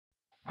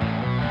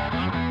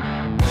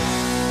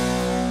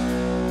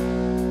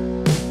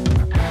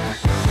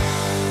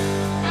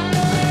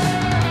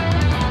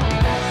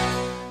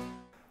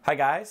Hi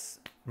guys,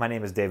 my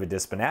name is David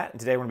Dispinat, and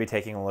today we're going to be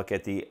taking a look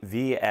at the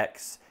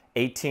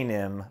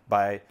VX-18M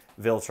by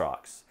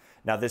VILTROX.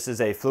 Now this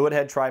is a fluid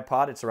head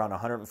tripod. It's around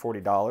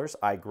 $140.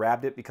 I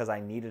grabbed it because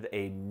I needed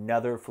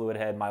another fluid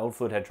head. My old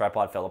fluid head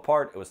tripod fell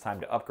apart. It was time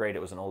to upgrade.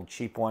 It was an old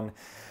cheap one.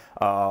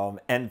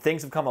 And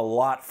things have come a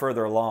lot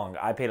further along.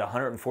 I paid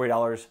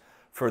 $140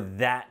 for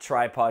that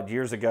tripod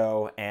years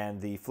ago,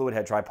 and the fluid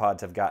head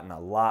tripods have gotten a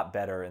lot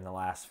better in the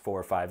last 4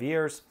 or 5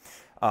 years.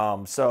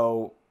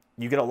 So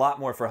you get a lot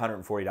more for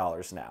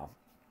 $140 now.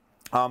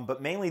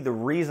 But mainly the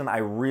reason I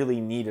really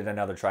needed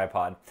another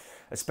tripod,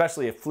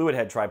 especially a fluid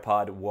head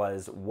tripod,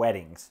 was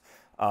weddings.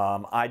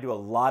 I do a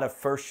lot of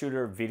first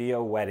shooter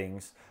video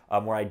weddings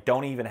where I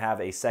don't even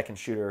have a second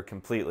shooter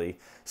completely.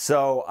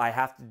 So I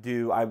have to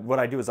do, what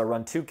I do is I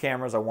run 2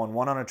 cameras. I run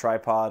one on a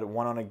tripod,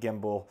 one on a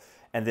gimbal,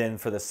 and then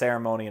for the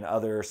ceremony and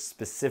other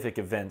specific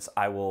events,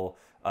 I will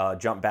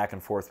jump back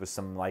and forth with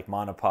some like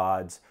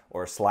monopods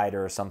or a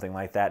slider or something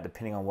like that,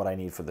 depending on what I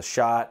need for the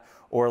shot,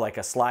 or like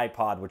a slide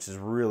pod, which is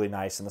really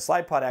nice. And the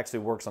slide pod actually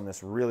works on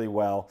this really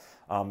well.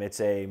 It's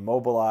a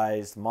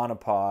mobilized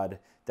monopod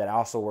that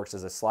also works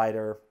as a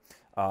slider,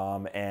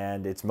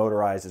 and it's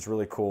motorized. It's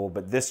really cool,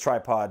 but this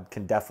tripod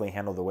can definitely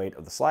handle the weight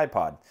of the slide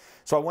pod.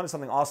 So I wanted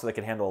something also that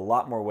could handle a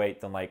lot more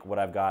weight than like what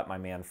I've got my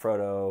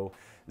Manfrotto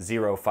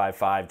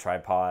 055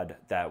 tripod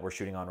that we're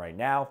shooting on right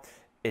now.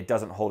 It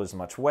doesn't hold as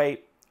much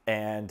weight.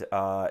 And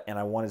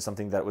I wanted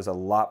something that was a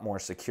lot more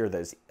secure,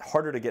 that is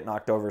harder to get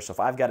knocked over. So if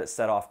I've got it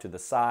set off to the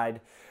side,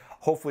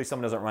 hopefully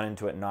someone doesn't run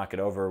into it and knock it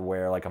over,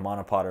 where like a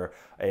monopod or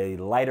a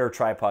lighter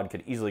tripod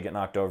could easily get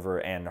knocked over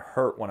and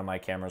hurt one of my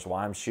cameras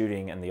while I'm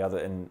shooting,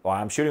 and while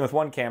I'm shooting with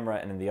one camera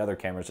and then the other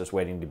camera is just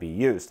waiting to be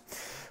used.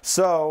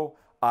 So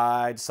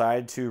I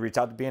decided to reach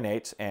out to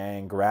B&H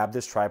and grab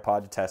this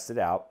tripod to test it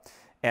out.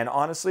 And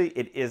honestly,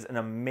 it is an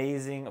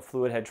amazing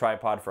fluid head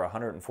tripod for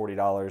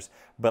 $140,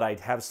 but I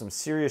have some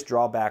serious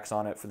drawbacks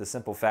on it for the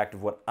simple fact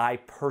of what I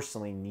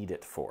personally need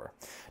it for.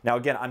 Now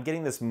again, I'm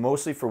getting this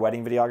mostly for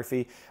wedding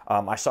videography.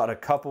 I shot a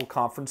couple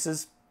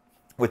conferences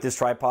with this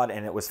tripod,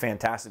 and it was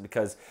fantastic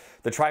because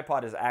the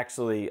tripod is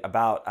actually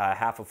about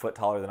half a foot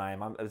taller than I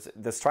am.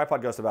 This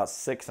tripod goes to about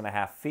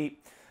 6.5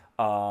 feet.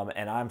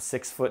 And I'm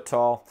 6 foot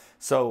tall.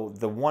 So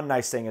the one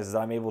nice thing is that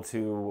I'm able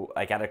to,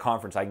 like at a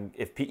conference,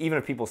 even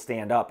if people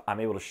stand up, I'm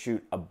able to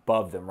shoot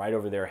above them, right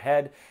over their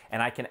head,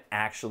 and I can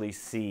actually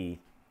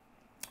see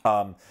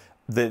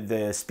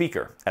the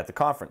speaker at the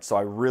conference. So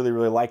I really,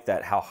 really like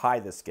that, how high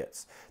this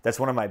gets. That's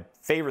one of my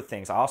favorite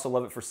things. I also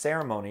love it for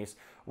ceremonies.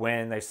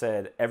 When they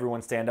said,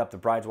 everyone stand up, the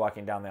bride's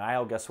walking down the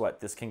aisle, guess what?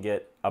 This can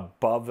get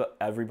above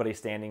everybody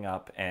standing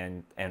up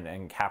and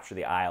capture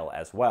the aisle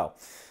as well.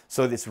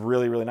 So it's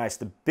really, really nice.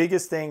 The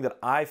biggest thing that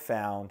I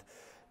found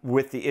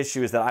with the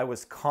issue is that I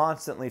was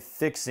constantly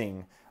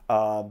fixing,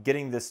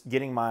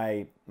 getting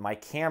my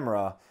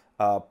camera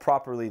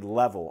properly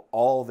level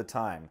all the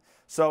time.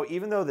 So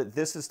even though that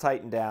this is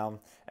tightened down,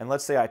 and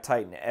let's say I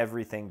tighten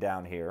everything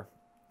down here,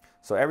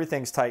 so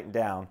everything's tightened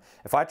down.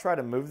 If I try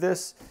to move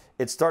this,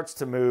 it starts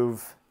to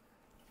move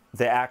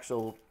the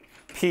actual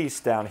piece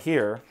down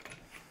here,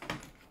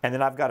 and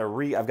then I've got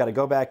to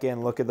go back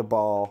in, look at the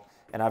ball,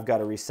 and I've got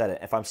to reset it.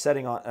 If I'm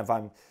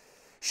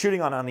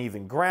shooting on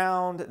uneven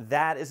ground,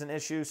 that is an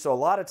issue. So a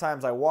lot of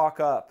times I walk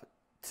up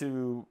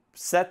to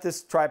set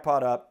this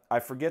tripod up, I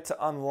forget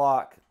to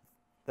unlock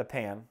the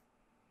pan.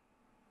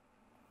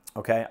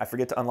 Okay, I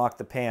forget to unlock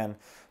the pan.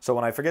 So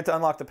when I forget to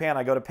unlock the pan,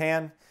 I go to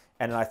pan,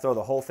 and then I throw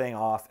the whole thing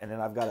off, and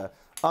then I've got to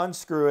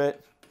unscrew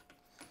it,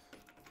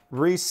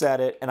 reset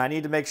it, and I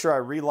need to make sure I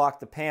relock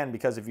the pan,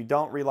 because if you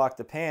don't relock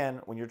the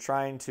pan when you're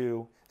trying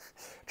to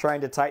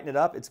tighten it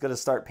up, it's going to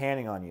start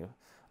panning on you.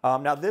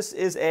 Now this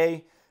is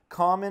a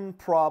common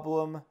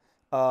problem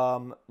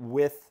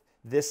with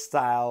this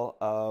style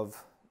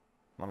of,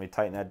 let me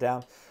tighten that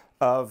down,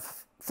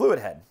 of fluid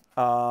head.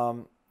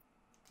 And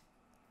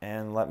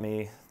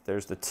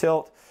there's the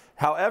tilt.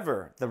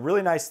 However, the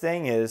really nice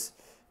thing is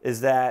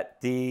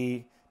that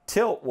the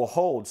tilt will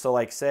hold. So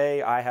like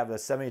say I have a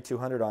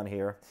 7200 on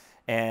here,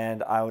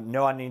 and I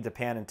know I need to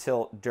pan and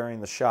tilt during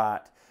the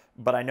shot,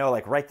 but I know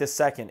like right this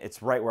second,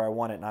 it's right where I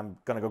want it, and I'm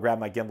gonna go grab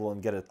my gimbal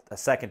and get a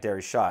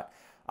secondary shot.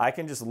 I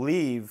can just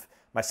leave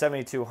my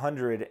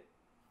 7200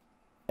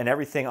 and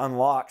everything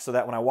unlocked so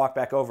that when I walk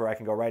back over, I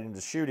can go right into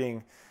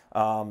shooting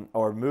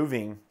or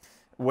moving,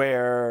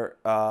 where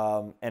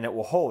and it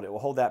will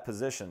hold that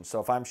position. So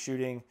if I'm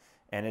shooting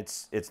and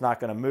it's not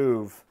going to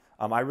move,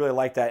 I really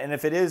like that. And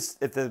if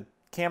the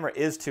camera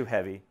is too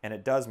heavy and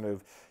it does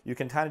move, you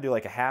can kind of do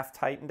like a half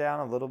tighten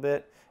down a little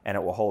bit and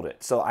it will hold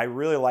it. So I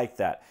really like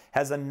that.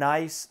 Has a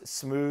nice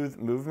smooth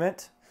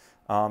movement.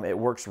 It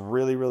works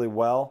really, really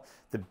well.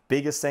 The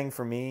biggest thing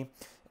for me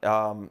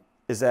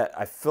is that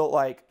I felt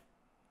like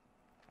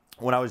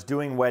when I was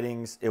doing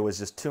weddings, it was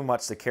just too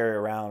much to carry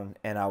around,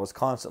 and I was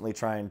constantly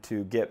trying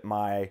to get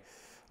my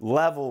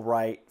level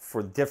right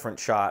for different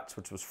shots,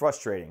 which was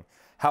frustrating.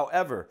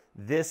 However,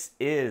 this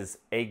is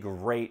a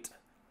great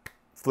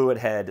fluid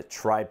head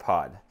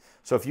tripod.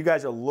 So if you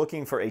guys are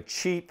looking for a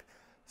cheap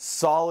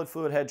solid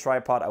fluid head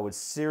tripod. I would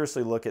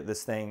seriously look at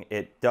this thing.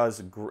 It does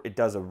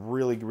a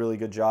really, really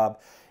good job.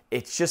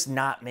 It's just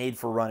not made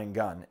for run and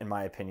gun, in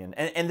my opinion.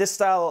 And this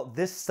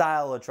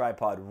style of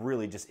tripod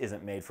really just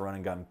isn't made for run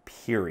and gun,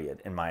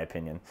 period, in my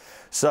opinion.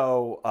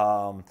 So,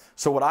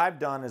 so what I've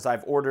done is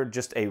I've ordered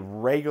just a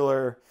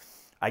regular,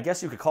 I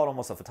guess you could call it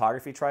almost a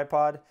photography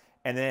tripod,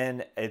 and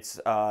then it's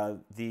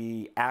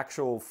the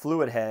actual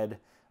fluid head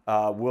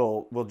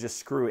will just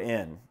screw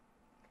in.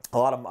 A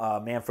lot of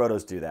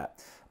Manfrottos do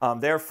that.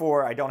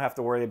 Therefore, I don't have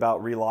to worry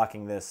about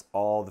relocking this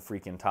all the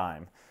freaking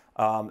time.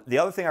 The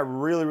other thing I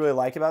really, really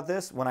like about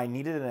this, when I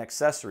needed an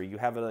accessory, you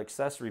have an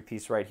accessory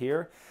piece right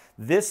here.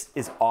 This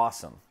is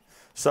awesome.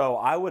 So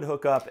I would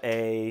hook up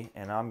and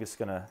I'm just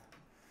gonna,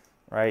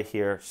 right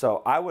here.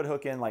 So I would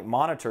hook in like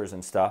monitors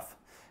and stuff,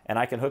 and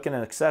I can hook in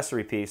an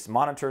accessory piece,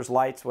 monitors,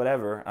 lights,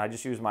 whatever. I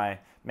just use my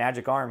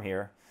magic arm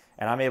here,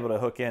 and I'm able to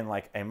hook in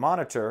like a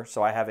monitor,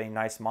 so I have a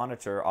nice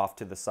monitor off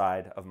to the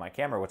side of my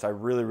camera, which I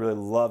really, really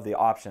love the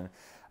option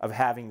of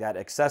having that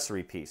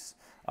accessory piece.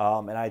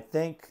 And I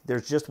think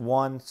there's just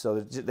one,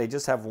 so they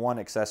just have one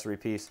accessory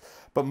piece.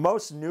 But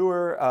most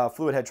newer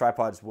fluid head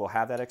tripods will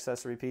have that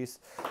accessory piece.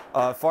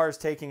 As far as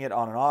taking it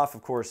on and off,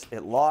 of course,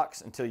 it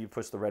locks until you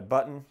push the red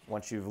button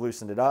once you've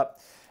loosened it up.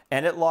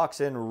 And it locks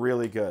in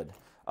really good.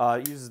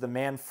 It uses the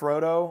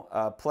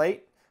Manfrotto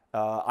plate.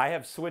 I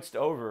have switched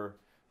over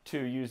to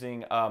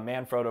using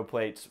Manfrotto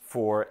plates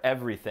for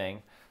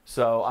everything.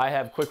 So I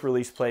have quick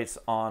release plates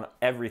on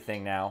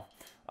everything now.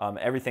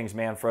 Everything's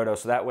Manfrotto,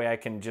 so that way I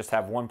can just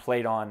have one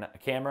plate on a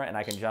camera and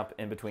I can jump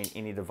in between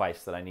any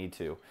device that I need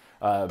to.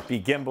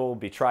 Be gimbal,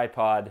 be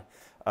tripod,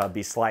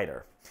 be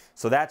slider.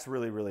 So that's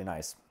really, really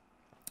nice.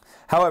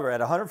 However, at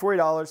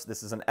 $140,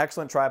 this is an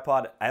excellent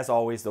tripod. As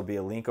always, there'll be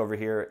a link over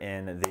here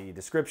in the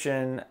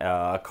description,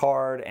 a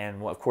card,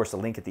 and of course a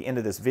link at the end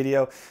of this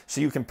video,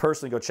 so you can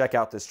personally go check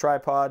out this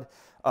tripod.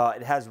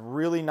 It has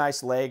really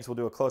nice legs. We'll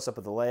do a close-up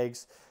of the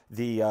legs.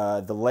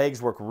 The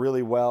legs work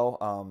really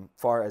well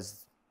far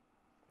as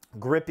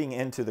gripping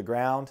into the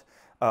ground.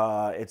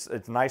 It's a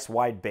nice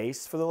wide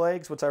base for the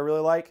legs, which I really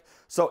like.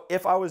 So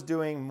if I was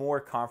doing more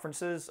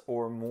conferences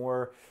or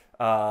more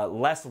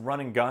less run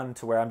and gun,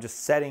 to where I'm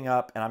just setting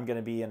up and I'm going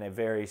to be in a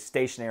very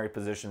stationary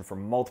position for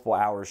multiple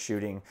hours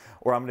shooting,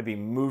 or I'm going to be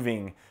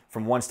moving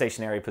from one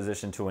stationary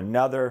position to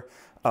another,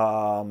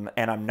 and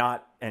I'm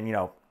not, and you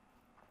know,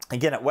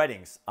 again at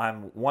weddings,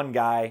 I'm one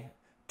guy,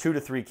 2 to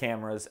 3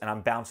 cameras, and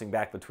I'm bouncing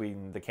back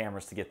between the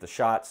cameras to get the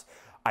shots.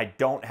 I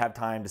don't have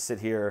time to sit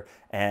here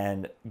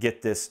and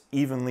get this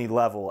evenly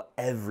level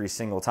every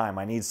single time.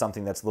 I need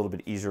something that's a little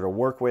bit easier to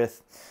work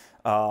with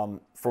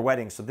for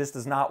weddings. So this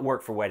does not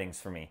work for weddings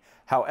for me.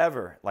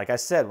 However, like I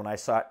said, when I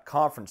saw at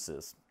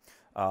conferences,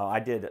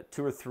 I did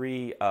 2 or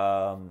 3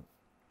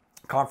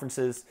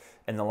 conferences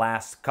in the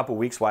last couple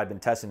weeks while I've been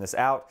testing this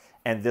out,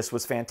 and this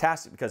was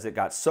fantastic because it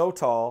got so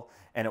tall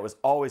and it was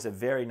always a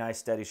very nice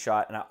steady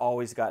shot, and I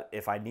always got,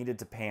 if I needed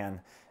to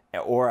pan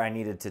or I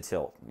needed to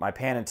tilt, my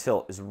pan and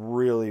tilt is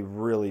really,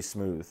 really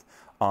smooth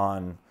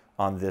on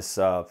this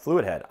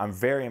fluid head. I'm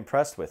very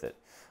impressed with it.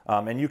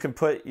 And you can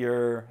put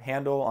your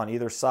handle on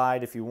either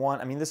side if you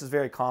want. I mean, this is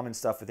very common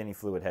stuff with any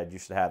fluid head. You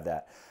should have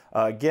that.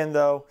 Again,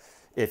 though,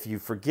 if you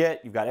forget,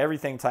 you've got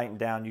everything tightened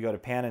down, you go to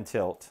pan and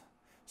tilt.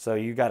 So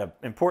you got an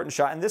important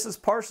shot, and this is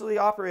partially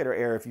operator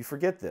error if you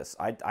forget this.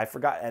 I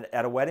forgot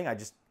at a wedding, I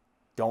just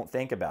don't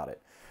think about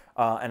it.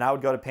 And I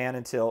would go to pan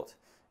and tilt,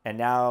 and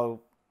now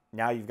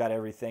you've got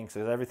everything,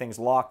 so everything's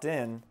locked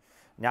in.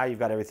 Now you've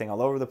got everything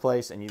all over the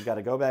place, and you've got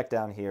to go back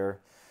down here,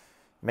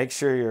 make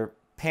sure your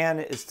pan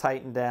is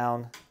tightened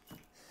down,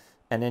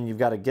 and then you've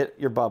got to get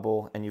your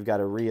bubble, and you've got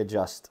to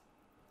readjust.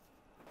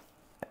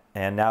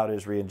 And now it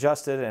is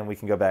readjusted, and we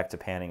can go back to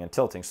panning and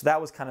tilting. So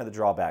that was kind of the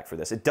drawback for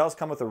this. It does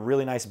come with a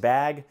really nice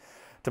bag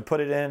to put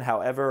it in.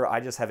 However, I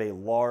just have a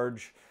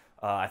large,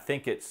 I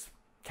think it's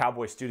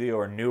Cowboy Studio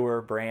or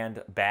newer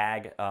brand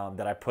bag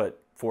that I put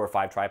 4 or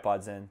 5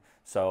 tripods in.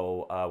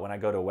 So when I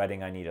go to a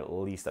wedding, I need at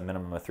least a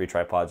minimum of 3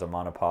 tripods, a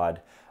monopod,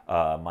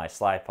 my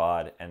slide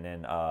pod, and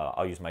then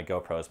I'll use my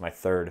GoPro as my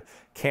 3rd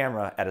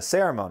camera at a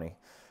ceremony.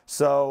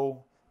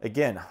 So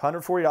again,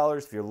 $140.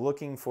 If you're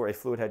looking for a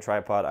fluid head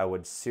tripod, I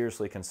would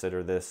seriously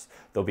consider this.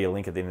 There'll be a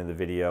link at the end of the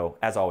video.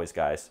 As always,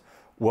 guys,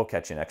 we'll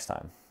catch you next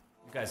time.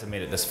 You guys have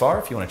made it this far.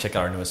 If you want to check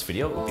out our newest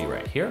video, it will be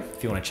right here.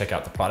 If you want to check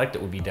out the product,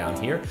 it will be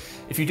down here.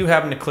 If you do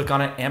happen to click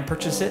on it and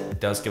purchase it, it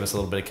does give us a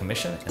little bit of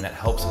commission, and that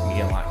helps me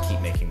a lot keep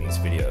making these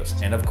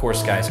videos. And of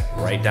course, guys,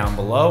 right down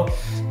below,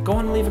 go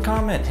and leave a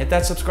comment, hit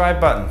that subscribe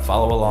button,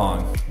 follow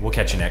along. We'll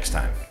catch you next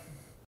time.